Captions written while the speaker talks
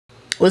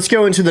let's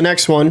go into the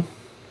next one.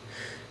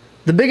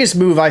 The biggest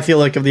move, I feel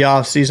like, of the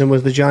offseason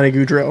was the Johnny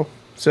Gaudreau.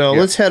 So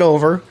let's head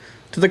over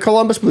to the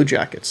Columbus Blue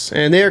Jackets.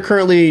 And they are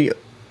currently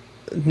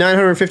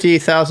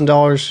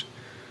 $958,000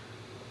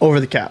 over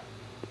the cap.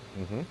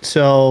 Mm-hmm.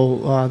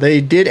 So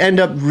they did end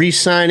up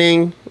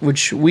re-signing,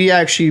 which we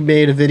actually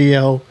made a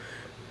video,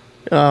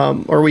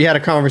 or we had a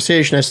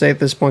conversation, I say at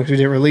this point because we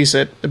didn't release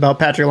it, about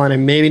Patrick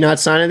Laine maybe not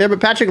signing there. But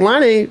Patrick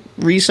Laine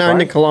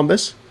re-signed in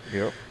Columbus.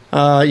 Yep.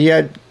 You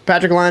got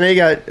Patrick Laine, you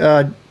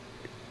got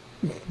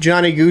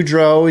Johnny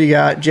Gaudreau, you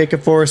got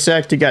Jacob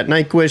Voracek, you got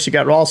Nyquist, you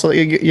got also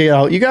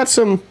you got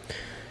some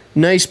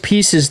nice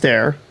pieces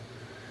there.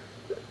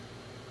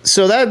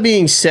 So that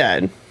being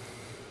said,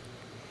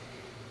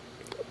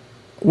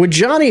 with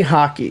Johnny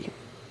Hockey,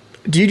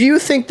 did you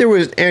think there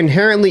was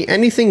inherently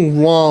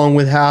anything wrong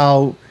with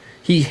how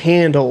he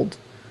handled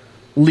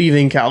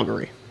leaving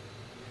Calgary?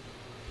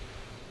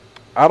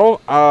 I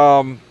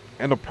don't.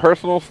 In a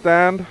personal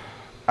stand,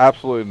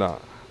 absolutely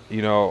not.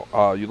 You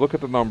know, you look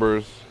at the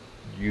numbers,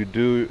 you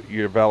do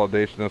your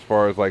validation as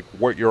far as like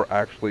what you're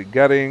actually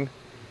getting,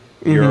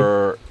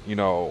 your, you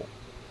know,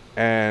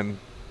 and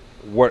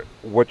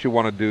what you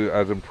want to do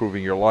as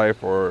improving your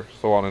life or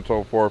so on and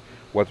so forth.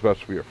 What's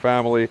best for your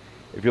family.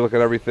 If you look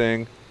at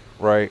everything,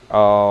 right?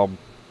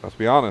 Let's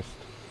be honest.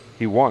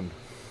 He won.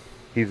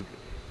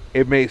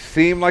 It may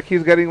seem like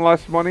he's getting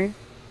less money,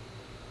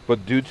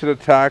 but due to the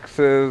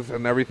taxes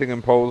and everything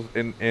imposed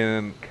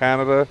in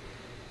Canada,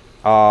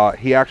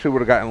 he actually would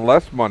have gotten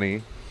less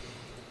money,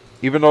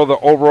 even though the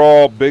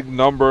overall big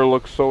number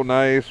looks so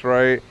nice,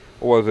 right?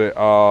 What was it?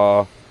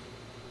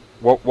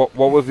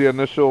 What was the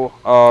initial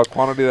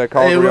quantity that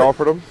Calgary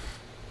offered him?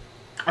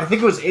 I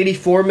think it was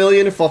 $84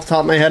 million, if off the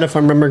top of my head, if I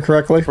remember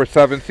correctly. For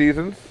 7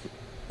 seasons.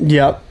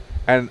 Yep.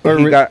 And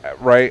he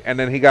got right, and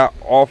then he got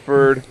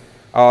offered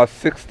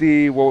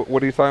 60. What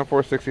did he sign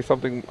for? 60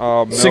 something.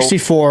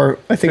 64.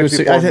 I think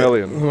 64 it was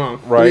million.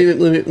 Right.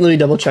 Let me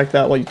double check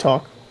that while you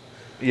talk.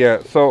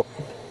 Yeah. So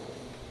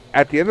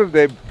at the end of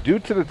the day, due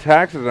to the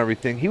taxes and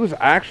everything, he was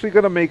actually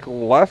going to make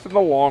less in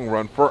the long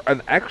run for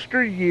an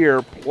extra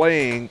year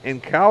playing in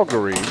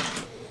Calgary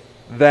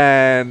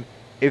than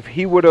if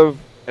he would have.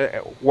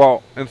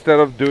 Well, instead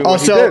of doing what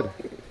he did.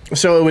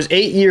 So it was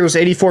 8 years,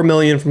 $84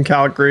 million from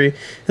Calgary,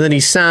 and then he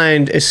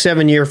signed a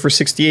 7-year for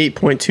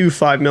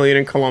 $68.25 million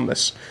in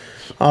Columbus.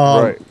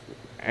 Right,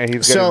 and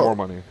he's getting more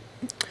money.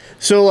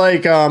 So,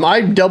 like,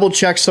 I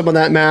double-checked some of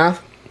that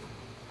math,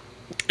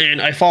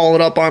 and I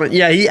followed up on it.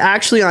 Yeah, he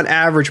actually, on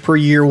average per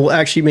year, will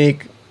actually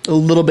make a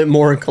little bit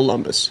more in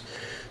Columbus.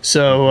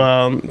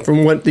 So,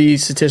 from what the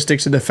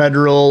statistics at the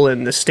federal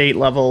and the state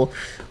level,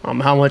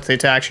 how much they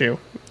tax you.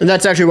 And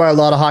that's actually why a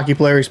lot of hockey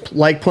players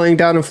like playing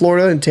down in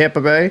Florida and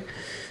Tampa Bay,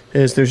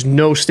 is there's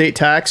no state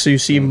tax, so you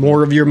see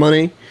more of your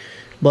money.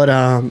 But,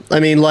 I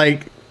mean,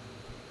 like,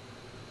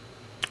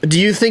 do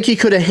you think he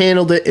could have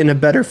handled it in a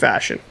better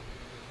fashion?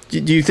 Do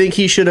you think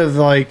he should have,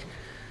 like,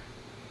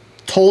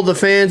 told the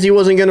fans he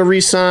wasn't going to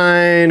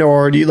re-sign?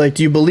 Or do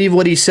you believe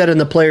what he said in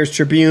the Players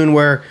Tribune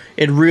where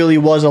it really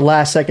was a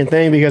last-second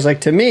thing? Because, like,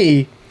 to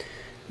me,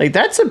 like,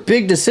 that's a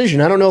big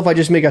decision. I don't know if I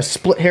just make a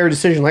split-hair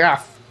decision, like,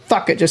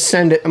 fuck it, just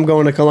send it, I'm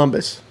going to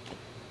Columbus.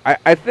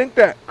 I think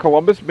that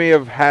Columbus may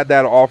have had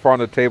that offer on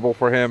the table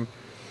for him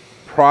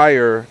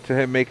prior to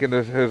him making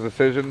his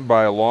decision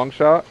by a long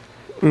shot.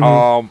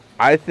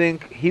 I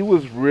think he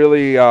was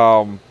really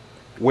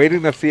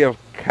waiting to see if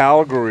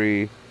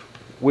Calgary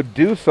would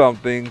do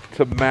something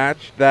to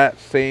match that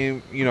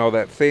same,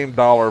 that same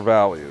dollar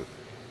value.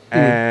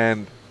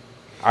 And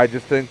I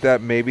just think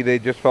that maybe they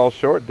just fell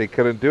short. They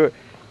couldn't do it.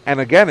 And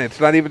again, it's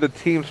not even the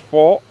team's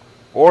fault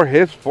or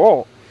his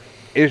fault.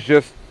 It's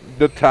just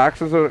the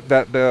taxes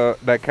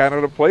that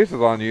Canada places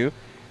on you.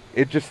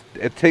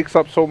 It takes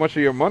up so much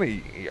of your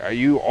money.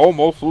 You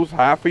almost lose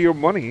half of your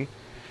money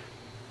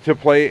to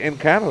play in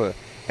Canada.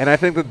 And I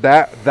think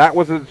that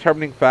was a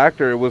determining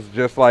factor. It was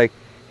just like,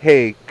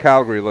 hey,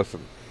 Calgary,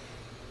 listen,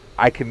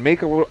 I can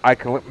make a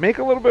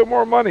little bit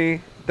more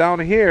money down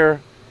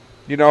here.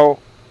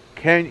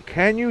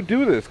 Can you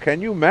do this? Can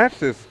you match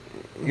this?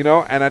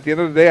 And at the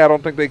end of the day, I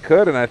don't think they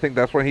could. And I think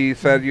that's when he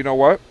said, you know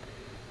what?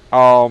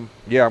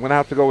 Yeah, I'm going to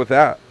have to go with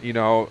that.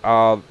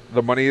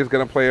 The money is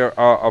going to play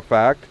a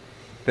fact.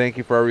 Thank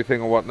you for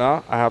everything and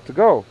whatnot. I have to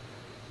go.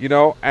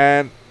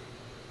 And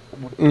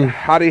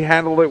how do he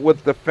handle it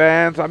with the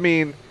fans? I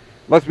mean,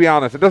 let's be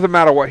honest. It doesn't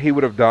matter what he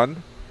would have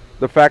done.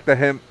 The fact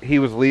that he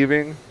was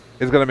leaving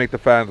is going to make the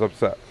fans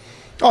upset.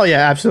 Oh,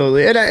 yeah,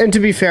 absolutely. And to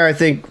be fair, I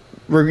think,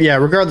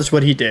 regardless of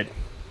what he did,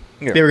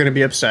 they were going to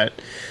be upset.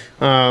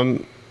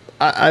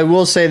 I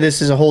will say this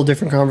is a whole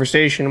different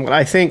conversation. But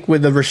I think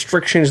with the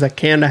restrictions that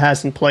Canada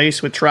has in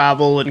place with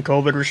travel and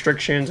COVID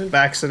restrictions and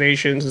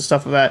vaccinations and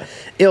stuff of that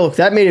ilk,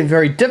 that made it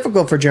very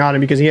difficult for Johnny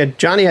because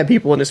Johnny had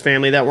people in his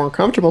family that weren't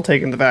comfortable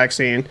taking the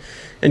vaccine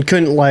and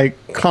couldn't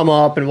like come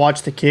up and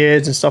watch the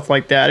kids and stuff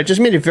like that. It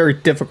just made it very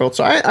difficult.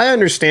 So I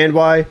understand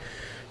why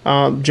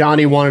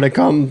Johnny wanted to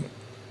come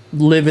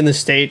live in the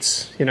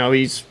States.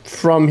 He's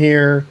from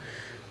here.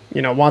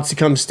 wants to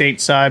come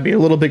stateside, be a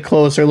little bit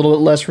closer, a little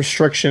bit less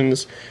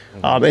restrictions.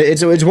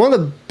 It's one of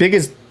the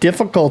biggest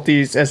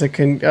difficulties as a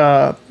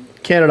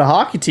Canada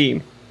hockey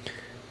team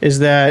is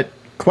that,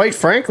 quite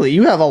frankly,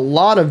 you have a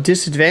lot of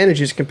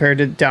disadvantages compared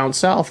to down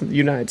south in the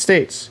United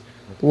States.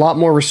 A lot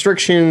more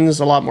restrictions,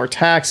 a lot more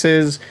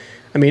taxes.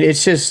 I mean, it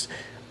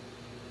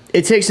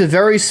takes a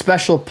very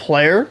special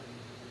player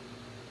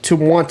to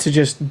want to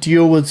just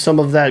deal with some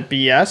of that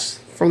BS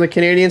from the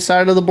Canadian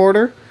side of the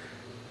border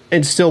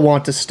and still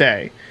want to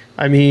stay.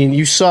 I mean,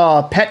 you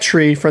saw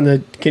Petrie from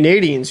the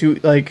Canadians,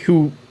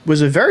 who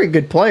was a very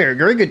good player,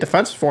 very good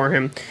defense for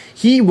him.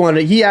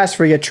 He asked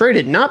for to get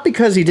traded, not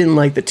because he didn't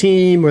like the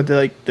team or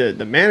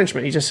the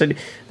management. He just said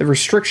the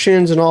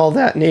restrictions and all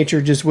that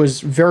nature just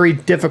was very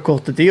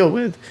difficult to deal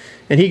with,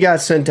 and he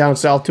got sent down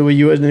south to a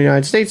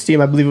United States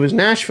team. I believe it was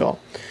Nashville.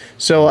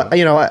 So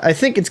I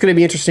think it's going to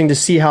be interesting to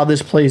see how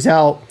this plays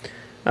out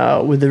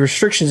with the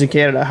restrictions in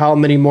Canada. How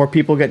many more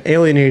people get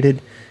alienated,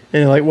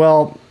 and they're like,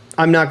 well,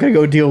 I'm not going to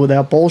go deal with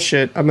that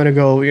bullshit. I'm going to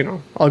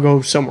go, I'll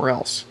go somewhere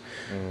else.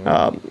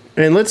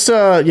 And let's,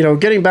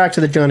 getting back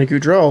to the Johnny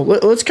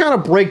Gaudreau, let's kind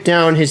of break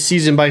down his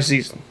season by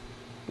season,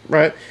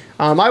 right?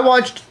 I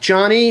watched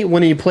Johnny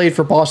when he played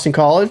for Boston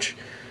College,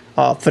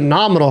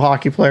 phenomenal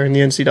hockey player in the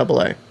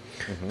NCAA.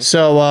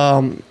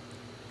 So,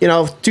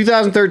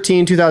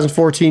 2013,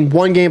 2014,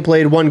 1 game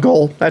played, 1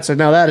 goal.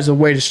 Now that is a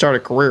way to start a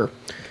career.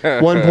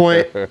 1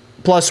 point,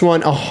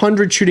 +1,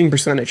 100 shooting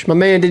percentage. My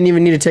man didn't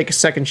even need to take a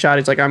second shot.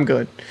 He's like, I'm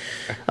good.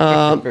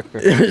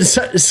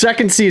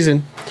 Second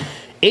season,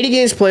 80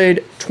 games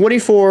played,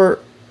 24.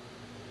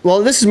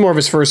 Well, this is more of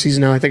his first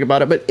season now I think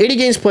about it, but 80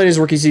 games played his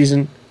rookie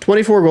season,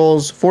 24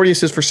 goals, 40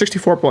 assists for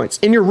 64 points.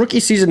 In your rookie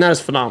season, that is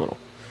phenomenal.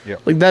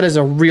 Yep. That is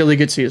a really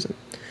good season.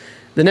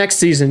 The next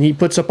season, he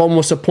puts up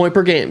almost a point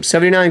per game.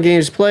 79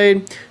 games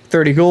played,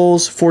 30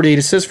 goals, 48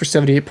 assists for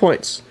 78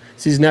 points.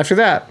 Season after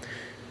that,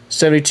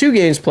 72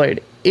 games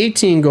played,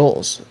 18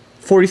 goals,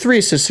 43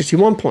 assists,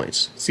 61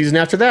 points. Season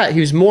after that, he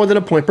was more than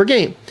a point per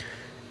game.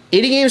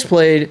 80 games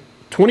played,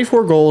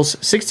 24 goals,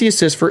 60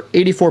 assists for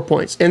 84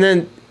 points. And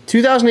then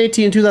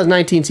 2018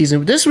 2019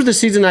 season, this was the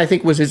season I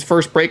think was his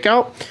first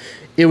breakout.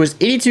 It was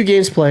 82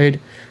 games played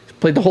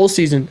the whole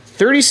season,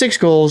 36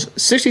 goals,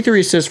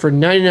 63 assists for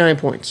 99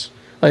 points.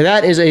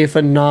 That is a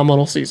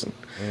phenomenal season.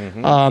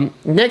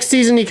 Next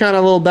season, he kind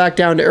of a little back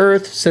down to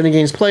earth. 70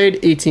 games played,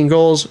 18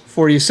 goals,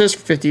 40 assists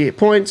for 58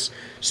 points.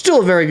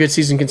 Still a very good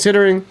season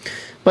considering,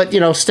 but,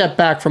 step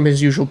back from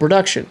his usual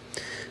production.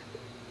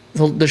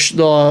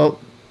 The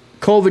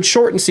COVID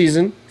shortened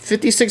season,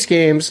 56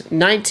 games,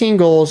 19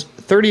 goals,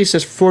 30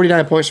 assists for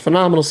 49 points.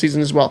 Phenomenal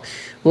season as well.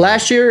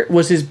 Last year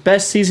was his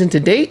best season to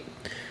date.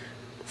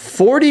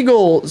 40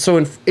 goals, so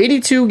in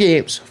 82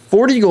 games,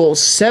 40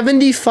 goals,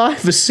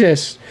 75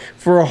 assists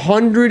for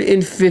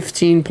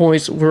 115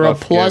 points. We're a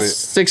plus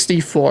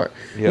 64.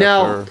 Yes,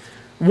 now, sir.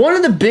 One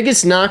of the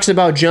biggest knocks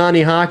about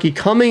Johnny Hockey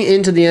coming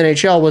into the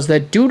NHL was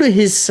that due to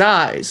his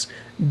size,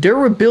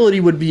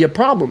 durability would be a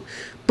problem.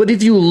 But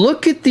if you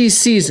look at these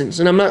seasons,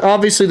 and I'm not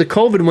obviously the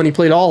COVID when he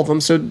played all of them,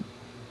 so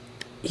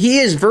he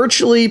has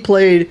virtually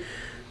played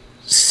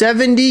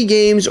 70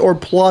 games or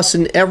plus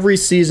in every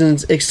season,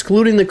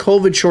 excluding the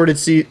COVID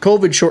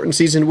shortened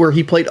season where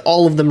he played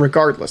all of them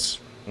regardless.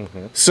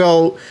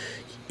 So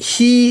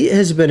he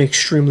has been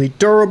extremely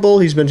durable.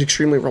 He's been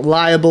extremely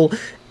reliable.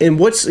 And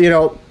what's,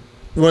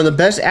 one of the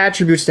best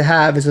attributes to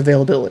have is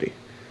availability.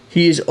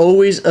 He is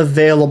always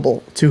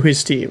available to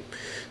his team.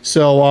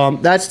 So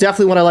that's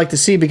definitely what I like to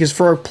see, because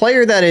for a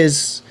player that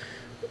is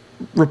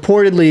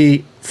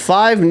reportedly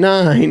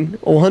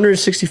 5'9",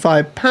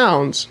 165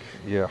 pounds,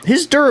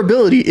 his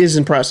durability is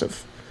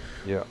impressive.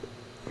 Yeah.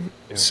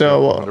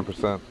 So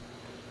 100%.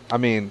 I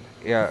mean,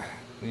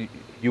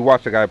 you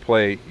watch a guy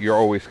play, you're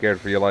always scared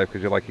for your life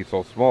because you're like, he's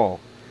so small.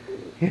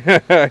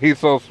 He's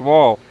so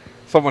small.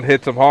 Someone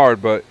hits him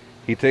hard, but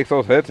he takes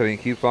those hits and he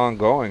keeps on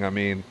going. I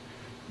mean,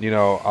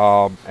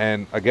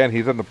 and again,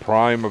 he's in the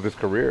prime of his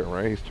career,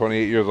 right? He's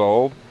 28 years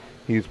old.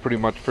 He's pretty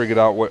much figured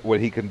out what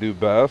he can do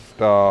best,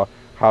 how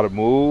to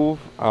move,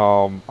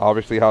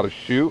 obviously how to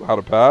shoot, how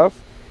to pass.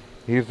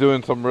 He's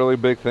doing some really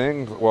big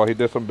things. Well, he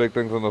did some big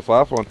things in this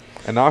last one.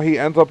 And now he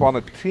ends up on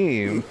a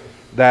team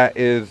that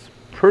is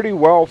pretty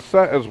well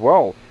set as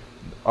well.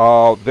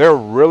 They're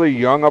really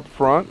young up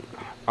front.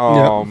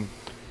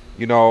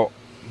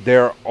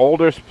 Their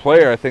oldest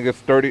player, I think, is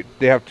 30.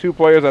 They have 2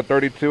 players at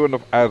 32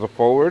 as a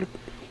forward.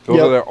 Those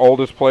are their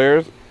oldest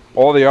players.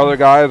 All the other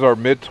guys are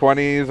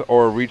mid-20s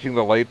or reaching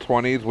the late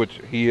 20s,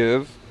 which he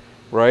is,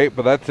 right?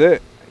 But that's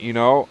it. You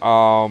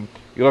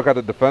look at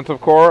the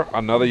defensive core,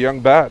 another young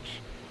batch.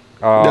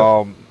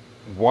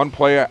 One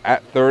player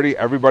at 30.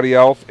 Everybody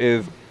else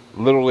is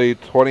literally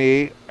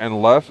 28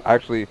 and less.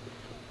 Actually,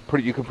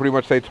 you can pretty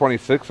much say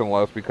 26 and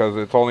less, because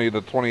it's only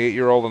the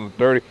 28-year-old and the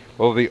 30.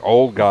 Those are the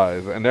old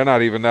guys, and they're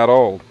not even that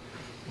old.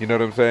 You know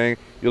what I'm saying?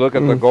 You look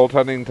at the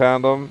goaltending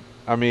tandem.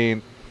 I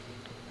mean,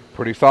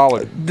 pretty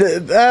solid.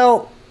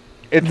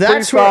 It's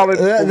pretty solid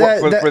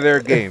for their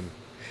game.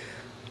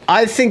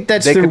 I think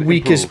that's their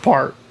weakest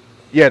part.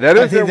 Yeah, that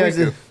is their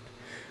weakest.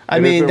 I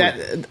mean,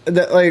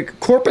 that like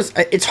Corpus,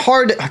 it's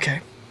hard.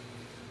 Okay.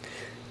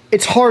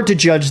 It's hard to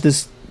judge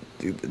this.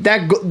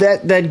 That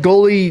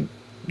goalie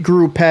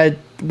group had,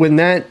 when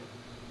that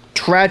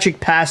tragic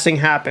passing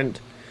happened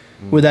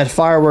with that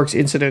fireworks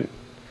incident,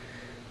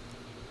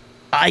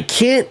 I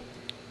can't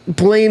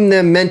blame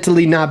them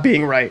mentally not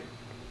being right.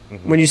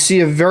 When you see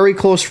a very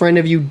close friend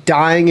of you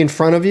dying in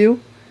front of you,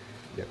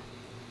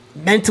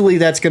 mentally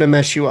that's going to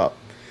mess you up.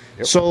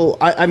 So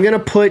I'm going to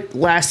put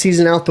last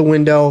season out the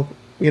window.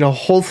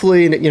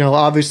 Hopefully,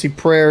 obviously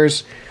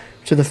prayers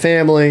to the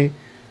family,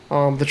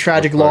 the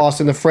tragic loss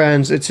and the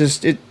friends. It's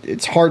just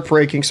it's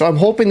heartbreaking. So I'm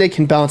hoping they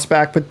can bounce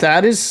back. But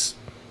that is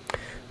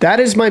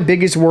my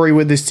biggest worry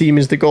with this team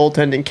is the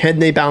goaltending. Can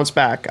they bounce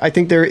back? I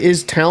think there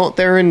is talent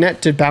there in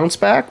net to bounce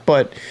back,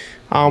 but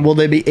will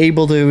they be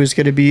able to is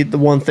going to be the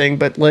one thing.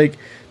 But like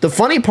the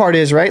funny part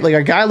is, right, like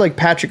a guy like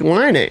Patrick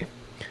Laine,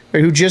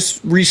 who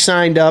just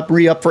re-signed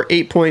re-up for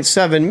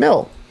 $8.7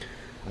 million.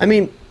 I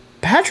mean,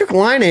 Patrick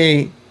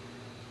Laine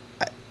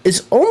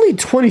is only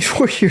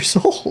 24 years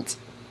old.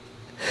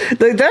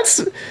 Like that's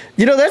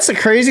the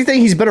crazy thing.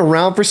 He's been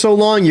around for so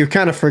long, you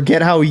kind of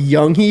forget how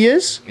young he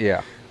is.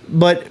 Yeah.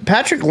 But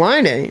Patrick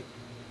Laine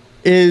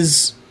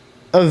is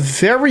a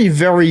very,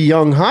 very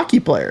young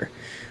hockey player.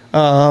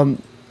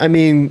 I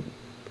mean,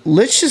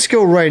 let's just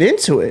go right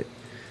into it.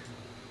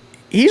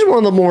 He's one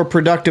of the more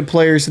productive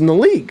players in the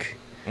league.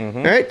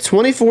 Right?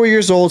 24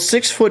 years old,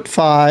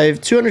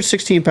 6'5",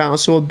 216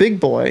 pounds, so a big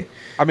boy.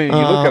 I mean, you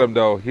look at him,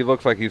 though. He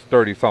looks like he's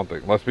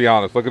 30-something. Let's be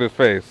honest. Look at his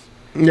face.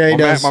 Yeah, he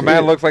does. My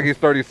man looks like he's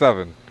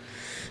 37.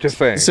 Just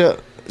saying.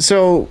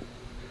 So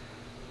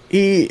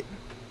he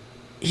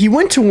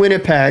went to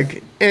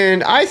Winnipeg,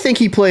 and I think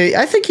he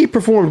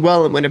performed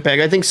well in Winnipeg.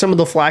 I think some of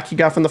the flack he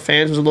got from the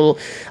fans was a little...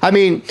 I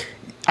mean,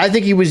 I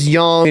think he was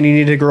young and he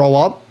needed to grow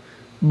up.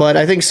 But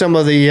I think some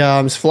of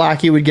the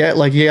flack he would get,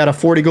 like he had a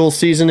 40-goal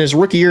season. His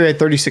rookie year, he had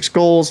 36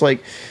 goals.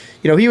 Like,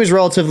 he was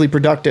relatively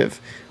productive.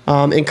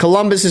 In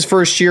Columbus, his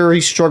first year, he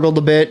struggled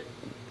a bit.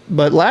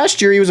 But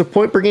last year, he was a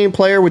point-per-game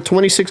player with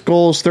 26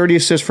 goals, 30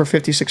 assists for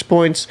 56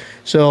 points.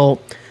 So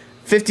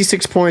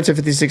 56 points in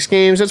 56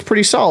 games, that's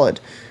pretty solid.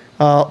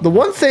 The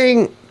one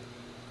thing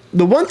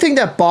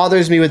that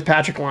bothers me with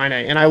Patrick Laine,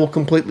 and I will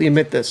completely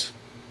admit this,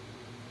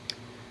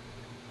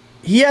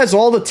 he has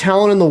all the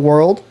talent in the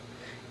world,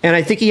 and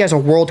I think he has a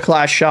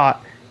world-class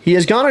shot. He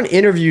has gone on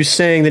interviews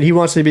saying that he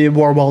wants to be a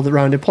more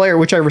well-rounded player,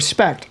 which I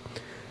respect.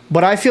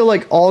 But I feel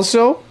like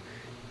also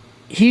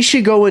he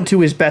should go into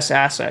his best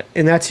asset,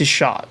 and that's his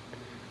shot.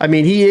 I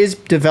mean, he is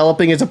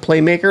developing as a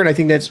playmaker, and I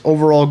think that's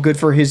overall good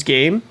for his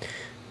game.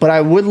 But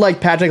I would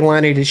like Patrick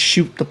Laine to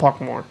shoot the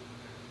puck more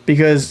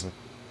because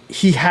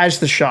he has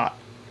the shot.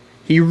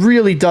 He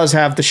really does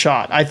have the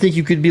shot. I think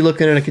you could be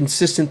looking at a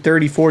consistent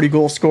 30,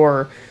 40-goal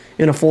scorer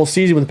in a full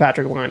season with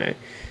Patrick Laine.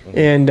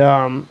 And,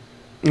 I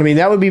mean,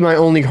 that would be my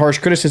only harsh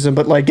criticism.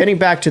 But, like, getting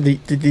back to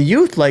the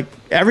youth, like,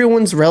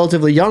 everyone's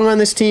relatively young on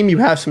this team. You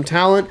have some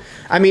talent.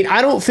 I mean,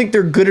 I don't think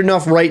they're good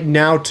enough right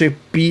now to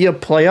be a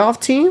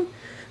playoff team,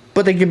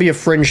 but they could be a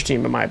fringe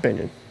team, in my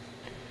opinion.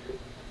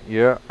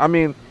 Yeah, I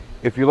mean,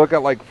 if you look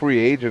at, like, free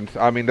agents,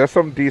 I mean, there's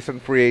some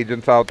decent free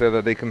agents out there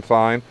that they can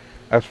sign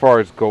as far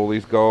as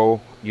goalies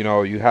go.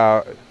 You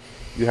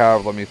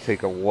have, let me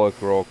take a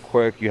look real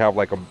quick. You have,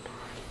 like,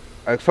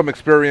 some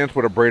experience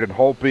with a Braden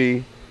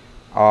Holtby.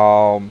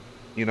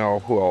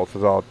 Who else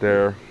is out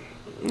there?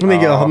 Let me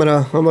go. I'm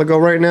gonna go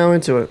right now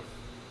into it.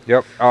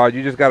 Yep.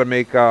 You just got to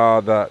make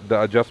the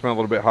adjustment a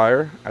little bit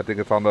higher. I think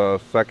it's on the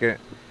second.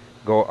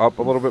 Go up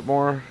a little bit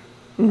more.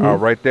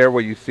 Right there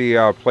where you see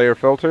player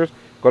filters.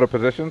 Go to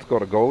positions. Go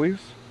to goalies.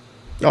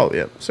 Oh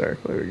yeah. Sorry.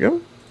 There we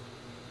go.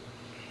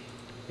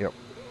 Yep.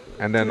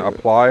 And then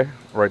apply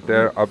right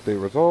there.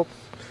 Update results.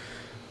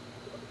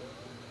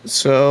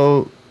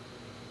 So.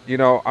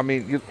 I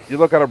mean, you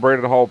look at a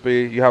Braden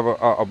Holtby, you have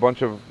a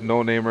bunch of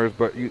no-namers,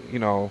 but,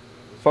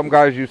 some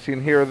guys you've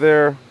seen here or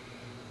there.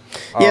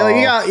 Yeah,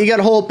 like you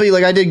got Holtby,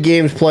 like I did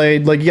games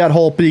played. Like you got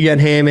Holtby, you got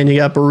Hammond, you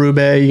got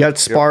Berube, you got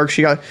Sparks,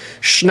 you got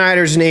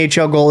Schneider's an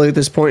AHL goalie at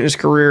this point in his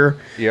career.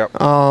 Yep.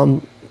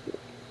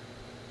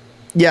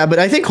 Yeah, but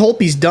I think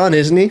Holtby's done,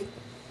 isn't he?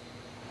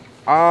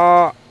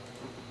 I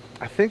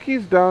think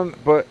he's done,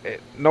 but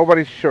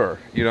nobody's sure.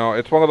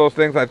 It's one of those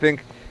things, I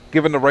think,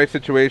 given the right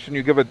situation,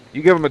 you give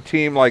him a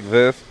team like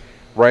this,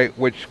 right,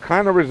 which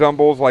kind of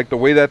resembles, like, the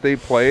way that they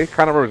play,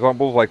 kind of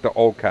resembles, like, the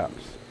old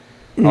Caps.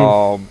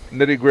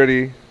 Nitty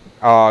gritty,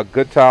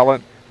 good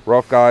talent,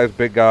 rough guys,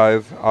 big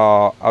guys,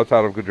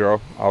 outside of Gaudreau,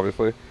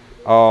 obviously.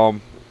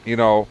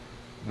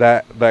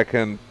 That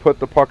can put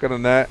the puck in the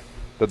net.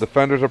 The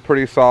defenders are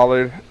pretty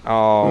solid.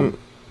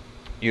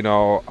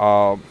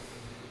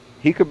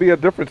 He could be a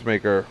difference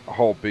maker,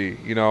 Holtby,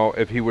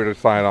 if he were to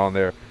sign on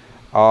there.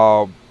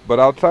 But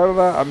outside of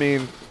that, I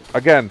mean,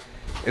 again,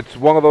 it's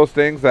one of those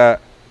things that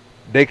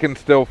they can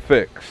still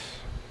fix.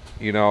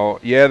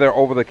 Yeah, they're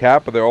over the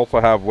cap, but they also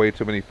have way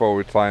too many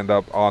forwards signed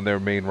up on their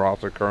main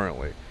roster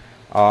currently.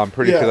 I'm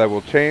pretty sure that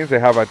will change.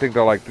 I think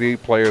they're like 3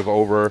 players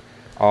over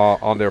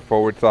on their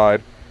forward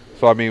side.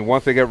 So I mean,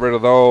 once they get rid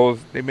of those,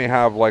 they may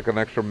have like an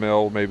extra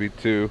mil, maybe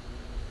two.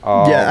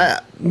 I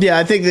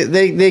think that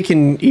they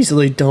can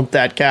easily dump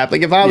that cap.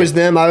 Like if I was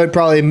them, I would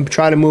probably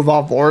try to move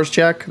off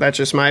Voracek. That's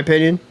just my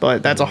opinion,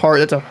 but that's a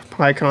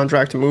high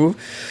contract to move.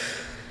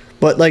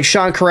 But like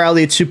Sean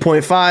Corrali at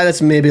 2.5,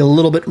 that's maybe a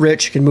little bit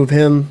rich. You can move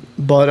him,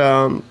 but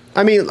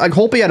I mean, like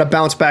Holtby had a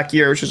bounce back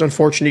year, which is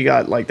unfortunate. He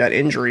got like that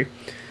injury,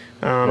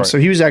 so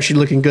he was actually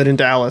looking good in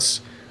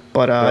Dallas.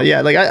 But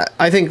like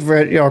I think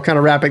for, kind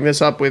of wrapping this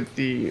up with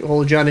the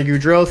whole Johnny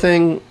Gaudreau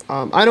thing,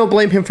 I don't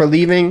blame him for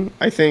leaving.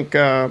 I think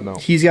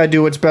he's got to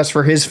do what's best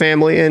for his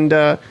family and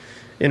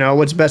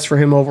what's best for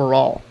him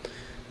overall.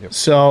 Yep.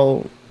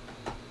 So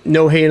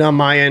no hate on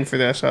my end for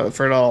this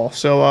for it all.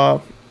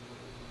 So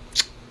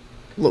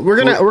we're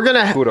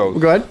gonna kudos.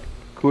 Go ahead.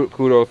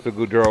 Kudos to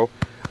Gaudreau.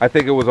 I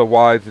think it was a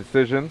wise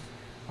decision.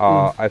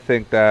 I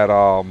think that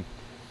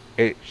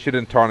it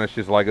shouldn't tarnish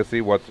his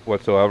legacy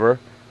whatsoever.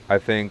 I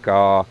think,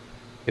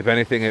 if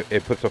anything,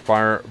 it puts a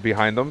fire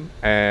behind him,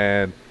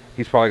 and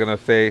he's probably going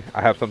to say,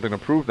 I have something to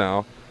prove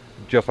now,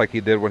 just like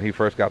he did when he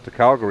first got to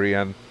Calgary,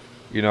 and,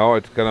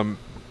 it's going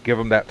to give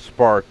him that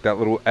spark, that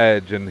little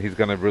edge, and he's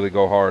going to really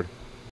go hard.